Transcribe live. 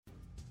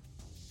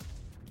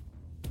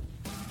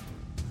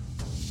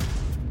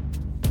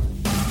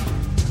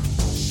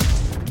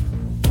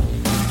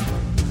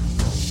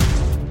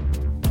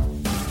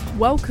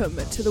Welcome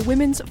to the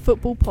Women's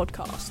Football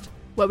Podcast,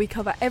 where we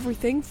cover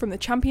everything from the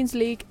Champions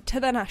League to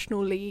the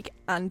National League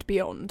and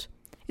beyond.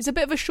 It's a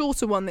bit of a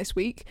shorter one this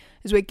week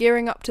as we're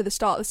gearing up to the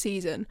start of the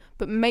season,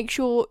 but make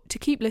sure to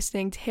keep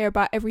listening to hear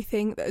about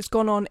everything that has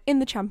gone on in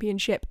the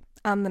Championship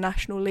and the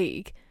National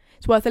League.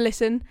 It's worth a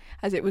listen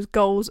as it was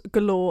goals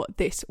galore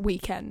this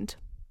weekend.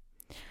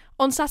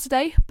 On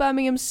Saturday,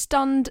 Birmingham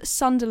stunned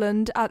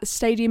Sunderland at the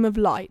Stadium of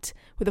Light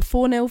with a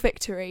 4-0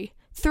 victory,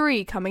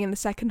 3 coming in the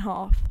second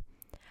half.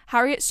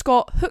 Harriet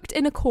Scott hooked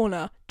in a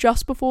corner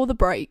just before the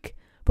break,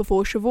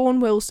 before Siobhan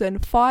Wilson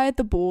fired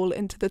the ball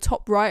into the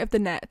top right of the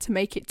net to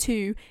make it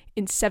 2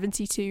 in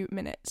 72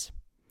 minutes.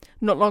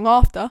 Not long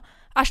after,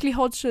 Ashley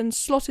Hodgson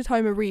slotted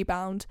home a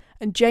rebound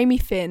and Jamie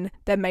Finn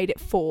then made it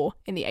 4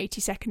 in the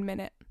 82nd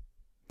minute.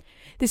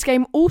 This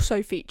game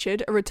also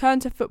featured a return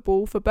to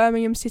football for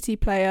Birmingham City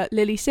player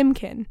Lily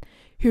Simkin,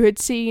 who had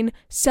seen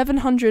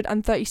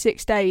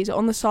 736 days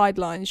on the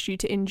sidelines due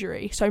to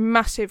injury, so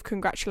massive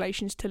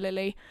congratulations to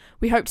Lily.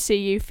 We hope to see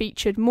you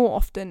featured more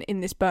often in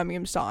this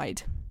Birmingham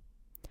side.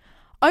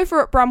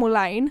 Over at Bramall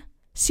Lane,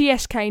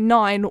 CSK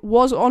 9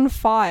 was on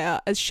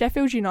fire as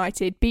Sheffield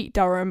United beat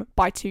Durham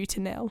by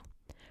 2-0.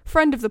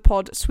 Friend of the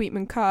pod,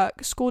 Sweetman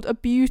Kirk, scored a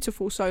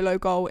beautiful solo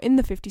goal in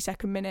the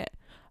 52nd minute,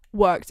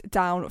 worked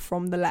down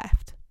from the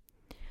left.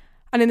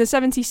 And in the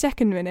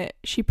 72nd minute,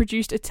 she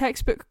produced a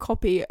textbook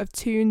copy of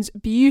Toon's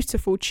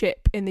beautiful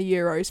chip in the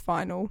Euros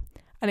final,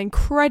 an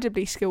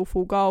incredibly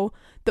skillful goal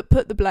that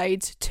put the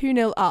Blades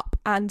 2-0 up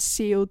and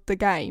sealed the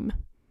game.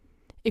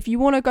 If you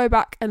want to go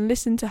back and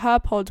listen to her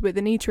pod with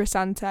Anita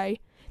Asante,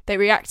 they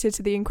reacted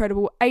to the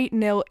incredible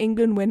 8-0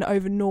 England win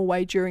over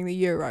Norway during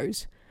the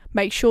Euros.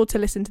 Make sure to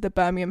listen to the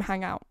Birmingham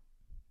Hangout.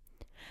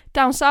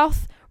 Down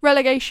south,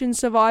 relegation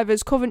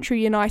survivors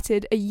Coventry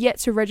United are yet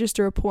to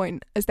register a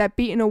point as they're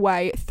beaten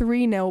away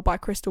 3-0 by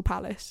Crystal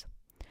Palace.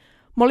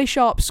 Molly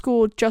Sharp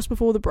scored just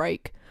before the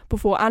break,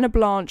 before Anna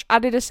Blanche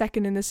added a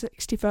second in the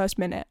 61st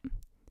minute,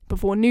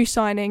 before new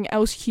signing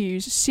Else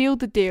Hughes sealed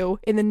the deal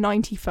in the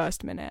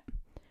 91st minute.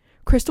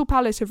 Crystal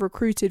Palace have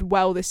recruited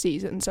well this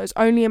season, so it's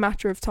only a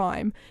matter of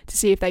time to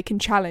see if they can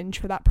challenge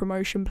for that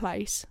promotion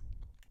place.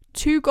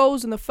 2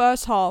 goals in the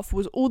first half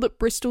was all that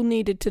Bristol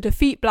needed to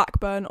defeat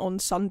Blackburn on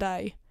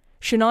Sunday.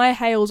 Shania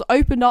Hales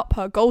opened up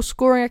her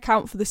goal-scoring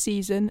account for the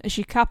season as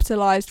she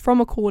capitalised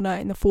from a corner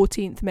in the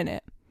 14th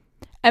minute.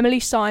 Emily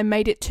Syme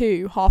made it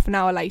 2 half an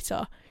hour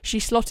later. She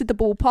slotted the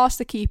ball past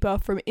the keeper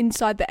from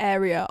inside the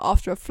area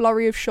after a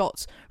flurry of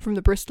shots from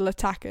the Bristol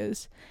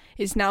attackers.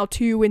 It's now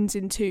 2 wins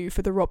in 2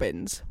 for the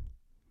Robins.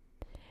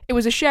 It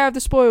was a share of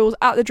the spoils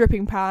at the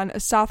dripping pan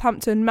as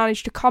Southampton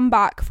managed to come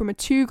back from a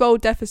 2-goal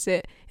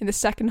deficit in the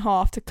second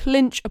half to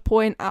clinch a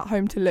point at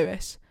home to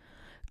Lewis.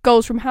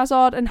 Goals from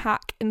Hazard and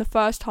Hack in the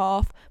first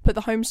half put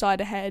the home side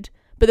ahead,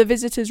 but the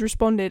visitors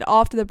responded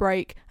after the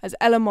break as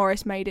Ella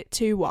Morris made it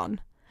 2-1.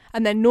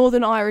 And then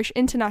Northern Irish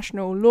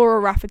international Laura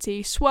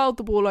Rafferty swirled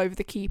the ball over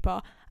the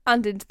keeper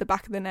and into the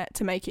back of the net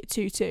to make it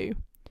 2-2.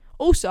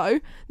 Also,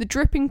 the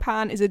Dripping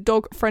Pan is a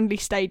dog-friendly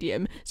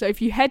stadium, so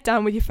if you head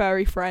down with your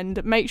furry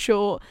friend, make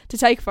sure to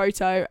take a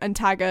photo and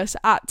tag us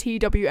at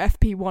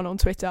TWFP1 on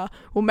Twitter.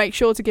 We'll make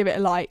sure to give it a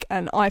like,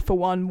 and I, for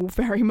one, will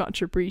very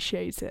much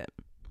appreciate it.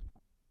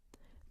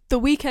 The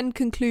weekend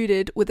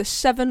concluded with a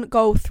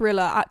 7-goal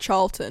thriller at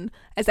Charlton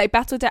as they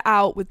battled it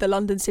out with the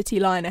London City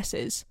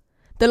Lionesses.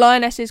 The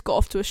Lionesses got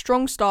off to a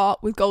strong start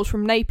with goals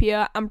from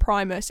Napier and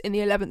Primus in the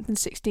 11th and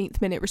 16th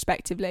minute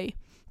respectively,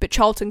 but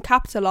Charlton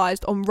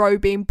capitalised on Rowe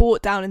being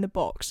brought down in the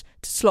box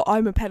to slot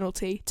home a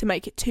penalty to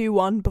make it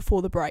 2-1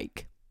 before the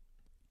break.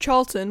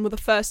 Charlton were the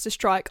first to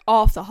strike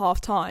after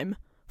half-time,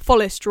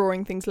 Follis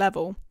drawing things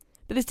level,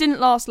 but this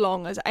didn't last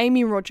long as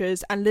Amy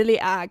Rogers and Lily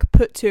Agg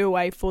put 2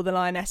 away for the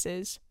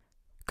Lionesses.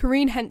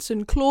 Corrine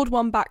Henson clawed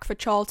one back for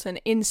Charlton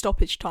in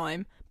stoppage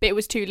time, but it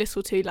was too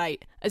little too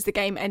late as the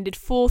game ended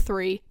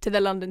 4-3 to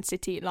the London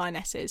City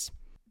Lionesses.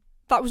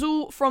 That was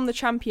all from the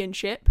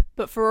Championship,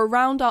 but for a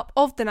roundup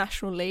of the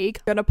National League,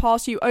 I'm going to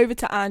pass you over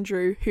to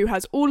Andrew, who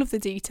has all of the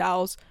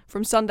details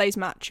from Sunday's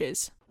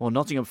matches. Well,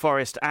 Nottingham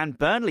Forest and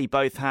Burnley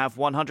both have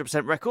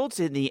 100% records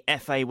in the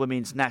FA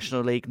Women's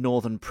National League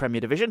Northern Premier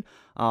Division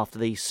after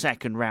the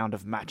second round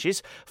of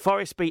matches.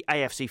 Forest beat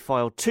AFC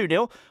Fylde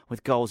 2-0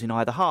 with goals in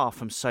either half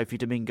from Sophie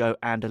Domingo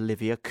and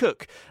Olivia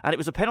Cook. And it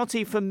was a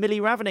penalty for Millie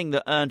Ravening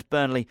that earned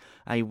Burnley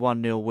a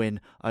 1-0 win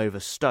over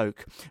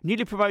Stoke.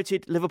 Newly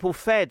promoted Liverpool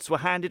Feds were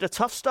handed a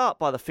tough start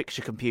by the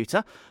fixture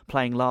computer,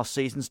 playing last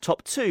season's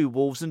top 2,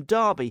 Wolves and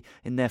Derby,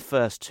 in their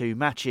first 2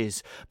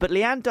 matches. But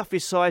Leanne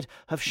Duffy's side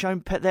have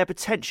shown their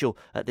potential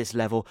at this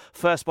level,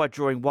 first by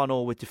drawing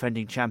 1-1 with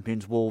defending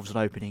champions Wolves on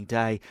opening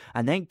day,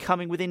 and then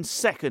coming within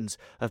seconds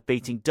of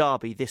beating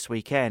Derby this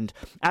weekend.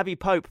 Abby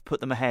Pope put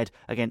them ahead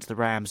against the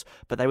Rams,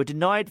 but they were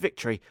denied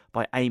victory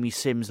by Amy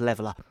Sims'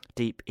 leveller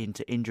deep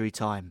into injury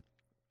time.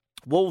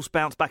 Wolves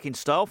bounced back in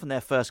style from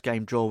their first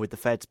game draw with the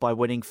Feds by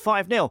winning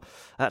 5-0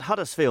 at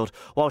Huddersfield,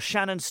 while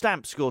Shannon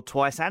Stamp scored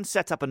twice and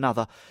set up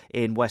another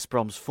in West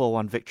Brom's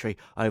 4-1 victory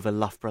over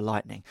Loughborough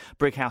Lightning.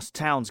 Brighouse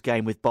Town's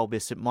game with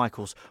Bolby St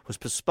Michael's was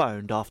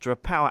postponed after a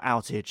power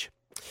outage.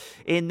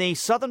 In the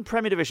Southern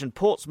Premier Division,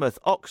 Portsmouth,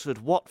 Oxford,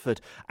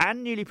 Watford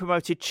and newly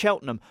promoted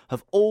Cheltenham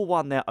have all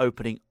won their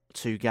opening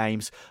 2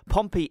 games.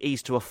 Pompey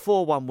eased to a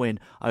 4-1 win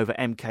over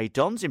MK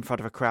Dons in front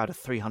of a crowd of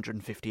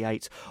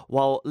 358,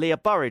 while Leah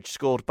Burridge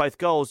scored both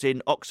goals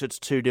in Oxford's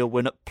 2-0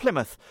 win at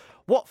Plymouth.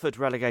 Watford,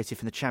 relegated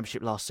from the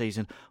Championship last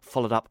season,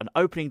 followed up an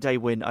opening day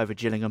win over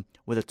Gillingham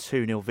with a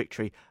 2-0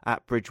 victory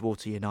at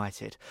Bridgewater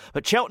United.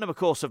 But Cheltenham, of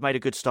course, have made a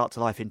good start to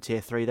life in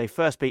Tier 3. They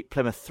first beat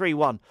Plymouth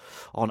 3-1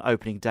 on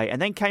opening day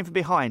and then came from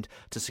behind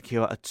to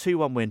secure a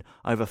 2-1 win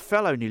over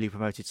fellow newly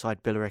promoted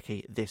side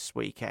Billericay this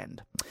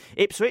weekend.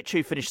 Ipswich,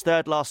 who finished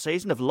third last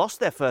season, have lost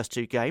their first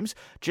 2 games.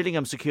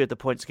 Gillingham secured the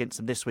points against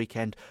them this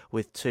weekend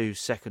with 2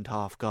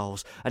 second-half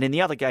goals. And in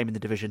the other game in the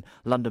division,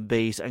 London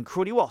Bees and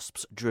Crawley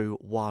Wasps drew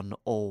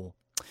 1-1.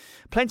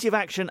 Plenty of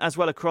action as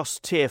well across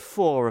Tier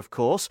 4, of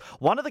course.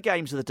 One of the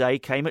games of the day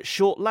came at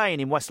Short Lane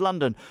in West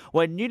London,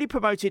 where newly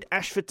promoted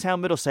Ashford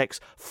Town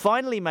Middlesex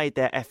finally made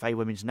their FA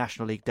Women's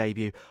National League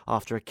debut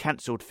after a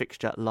cancelled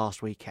fixture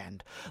last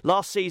weekend.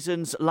 Last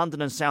season's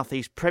London and South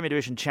East Premier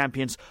Division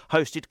champions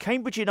hosted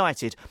Cambridge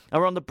United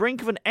are on the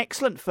brink of an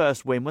excellent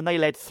first win when they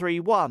led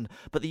 3-1,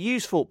 but the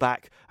U's fought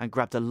back and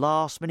grabbed a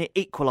last-minute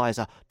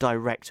equaliser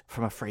direct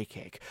from a free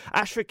kick.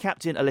 Ashford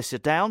captain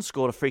Alyssa Downs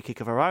scored a free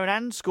kick of her own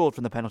and scored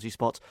from the penalty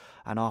spot,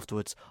 and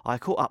afterwards I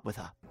caught up with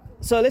her.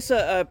 So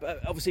Alyssa,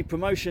 obviously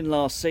promotion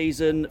last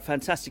season,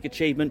 fantastic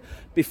achievement.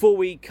 Before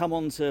we come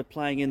on to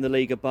playing in the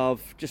league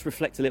above, just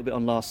reflect a little bit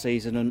on last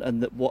season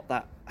and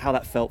how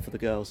that felt for the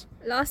girls.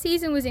 Last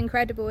season was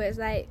incredible. It was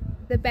like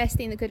the best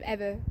thing that could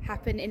ever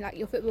happen in like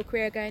your football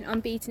career, going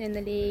unbeaten in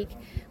the league,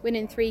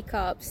 winning 3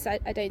 cups. I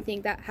don't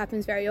think that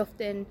happens very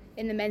often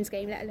in the men's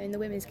game, let alone the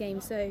women's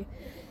game. So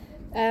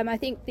I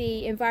think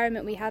the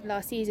environment we had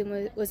last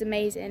season was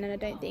amazing, and I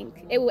don't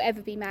think it will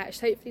ever be matched.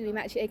 Hopefully we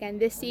match it again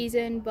this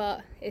season,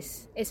 but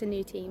it's a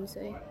new team,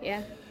 so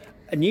yeah.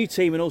 A new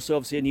team and also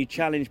obviously a new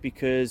challenge,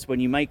 because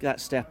when you make that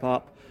step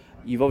up,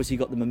 you've obviously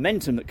got the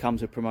momentum that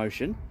comes with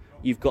promotion.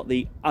 You've got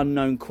the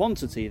unknown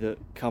quantity that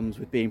comes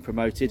with being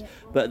promoted,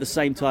 but at the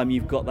same time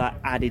you've got that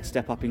added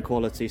step up in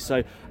quality.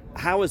 So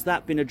how has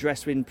that been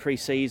addressed in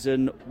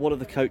pre-season? What have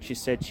the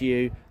coaches said to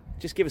you?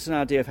 Just give us an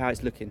idea of how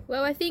it's looking.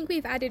 Well, I think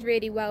we've added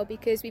really well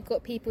because we've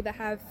got people that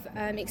have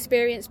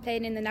experience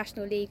playing in the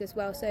National League as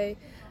well. So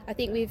I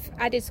think we've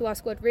added to our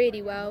squad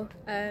really well.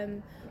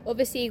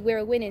 Obviously, we're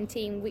a winning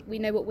team. We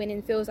know what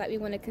winning feels like. We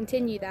want to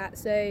continue that.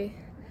 So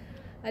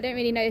I don't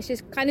really know. It's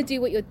just kind of do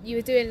what you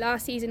were doing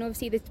last season.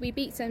 Obviously, we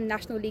beat some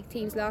National League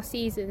teams last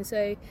season,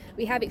 so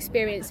we have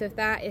experience of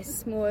that.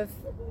 It's more of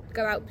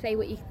go out, play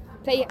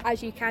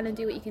as you can and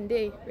do what you can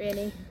do,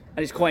 really.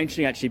 And it's quite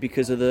interesting actually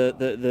because of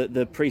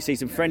the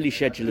pre-season friendly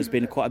schedule has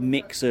been quite a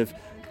mix of,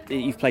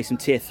 you've played some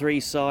Tier 3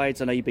 sides,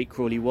 I know you beat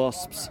Crawley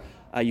Wasps,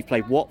 you've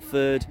played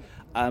Watford,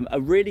 a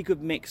really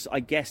good mix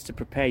I guess to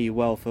prepare you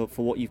well for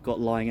what you've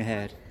got lying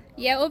ahead.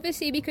 Yeah,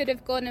 obviously we could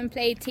have gone and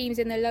played teams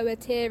in the lower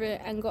tier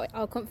and got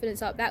our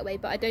confidence up that way,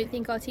 but I don't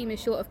think our team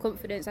is short of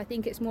confidence. I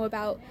think it's more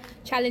about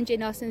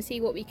challenging us and see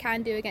what we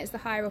can do against the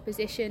higher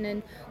opposition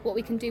and what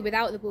we can do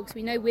without the ball, because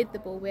we know with the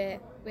ball we're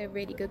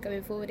really good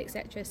going forward,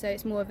 etc. So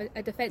it's more of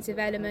a defensive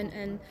element,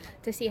 and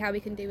to see how we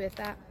can do with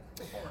that.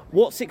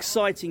 What's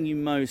exciting you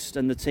most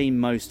and the team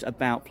most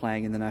about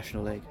playing in the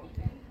National League?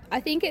 I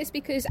think it's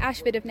because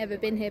Ashford have never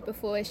been here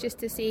before. It's just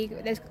to see,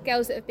 there's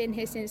girls that have been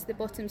here since the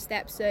bottom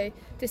step, so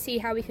to see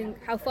how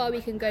far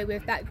we can go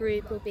with that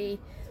group will be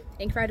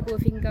incredible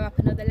if we can go up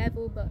another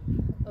level, but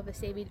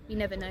obviously we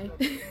never know.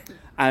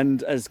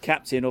 And as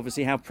captain,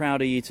 obviously, how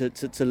proud are you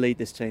to lead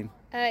this team?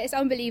 It's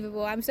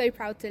unbelievable. I'm so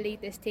proud to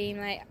lead this team.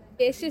 Like,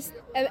 it's just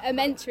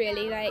immense,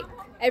 really. Like,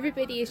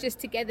 everybody is just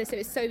together, so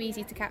it's so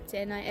easy to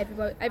captain. Like,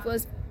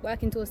 everyone's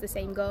working towards the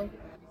same goal.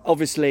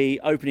 Obviously,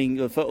 opening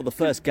the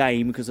first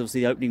game, because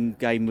obviously the opening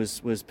game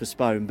was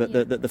postponed, but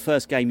yeah. the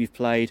first game you've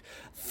played,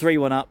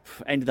 3-1 up,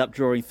 ended up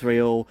drawing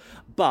 3-3,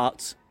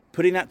 but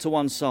putting that to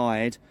one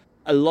side,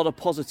 a lot of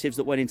positives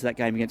that went into that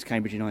game against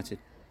Cambridge United.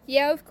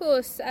 Yeah, of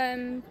course.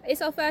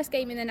 It's our first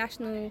game in the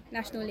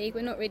National League.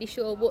 We're not really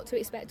sure what to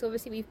expect.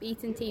 Obviously, we've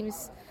beaten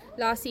teams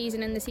last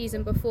season and the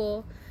season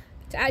before.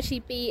 To actually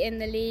be in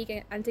the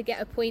league and to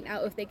get a point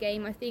out of the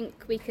game, I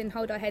think we can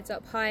hold our heads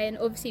up high, and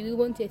obviously we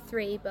wanted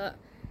 3, but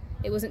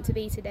it wasn't to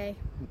be today.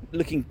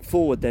 Looking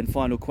forward then,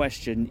 final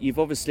question. You've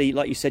obviously,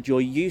 like you said, you're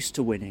used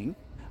to winning.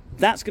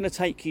 That's going to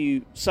take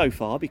you so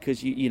far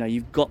because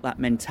you've got that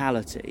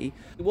mentality.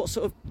 What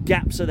sort of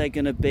gaps are there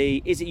going to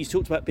be? Is it, you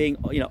talked about being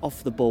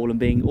off the ball and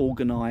being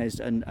organised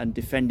and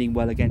defending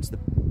well against the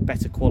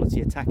better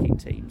quality attacking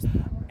teams.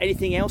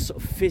 Anything else,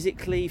 sort of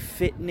physically,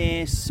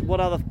 fitness?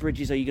 What other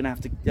bridges are you going to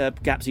have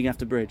to gaps are you going to have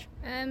to bridge?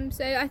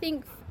 So I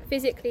think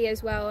physically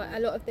as well, a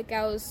lot of the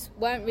girls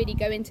weren't really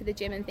going to the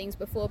gym and things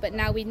before, but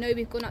now we know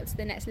we've gone up to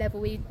the next level.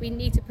 We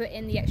need to put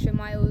in the extra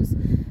miles.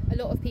 A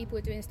lot of people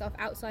are doing stuff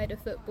outside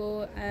of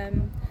football,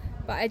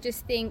 but I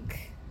just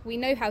think we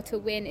know how to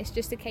win. It's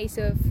just a case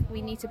of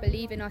we need to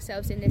believe in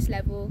ourselves in this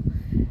level,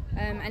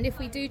 and if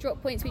we do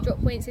drop points, we drop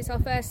points. It's our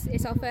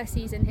first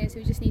season here, so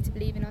we just need to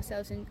believe in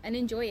ourselves and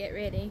enjoy it,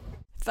 really.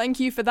 Thank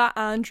you for that,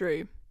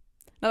 Andrew.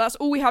 Now that's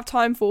all we have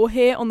time for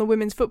here on the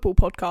Women's Football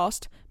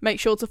Podcast. Make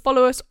sure to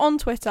follow us on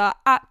Twitter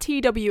at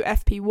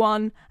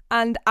TWFP1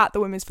 and at the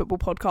Women's Football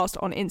Podcast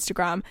on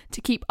Instagram to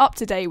keep up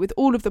to date with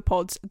all of the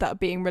pods that are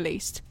being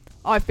released.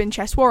 I've been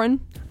Chess Warren,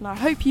 and I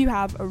hope you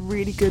have a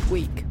really good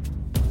week.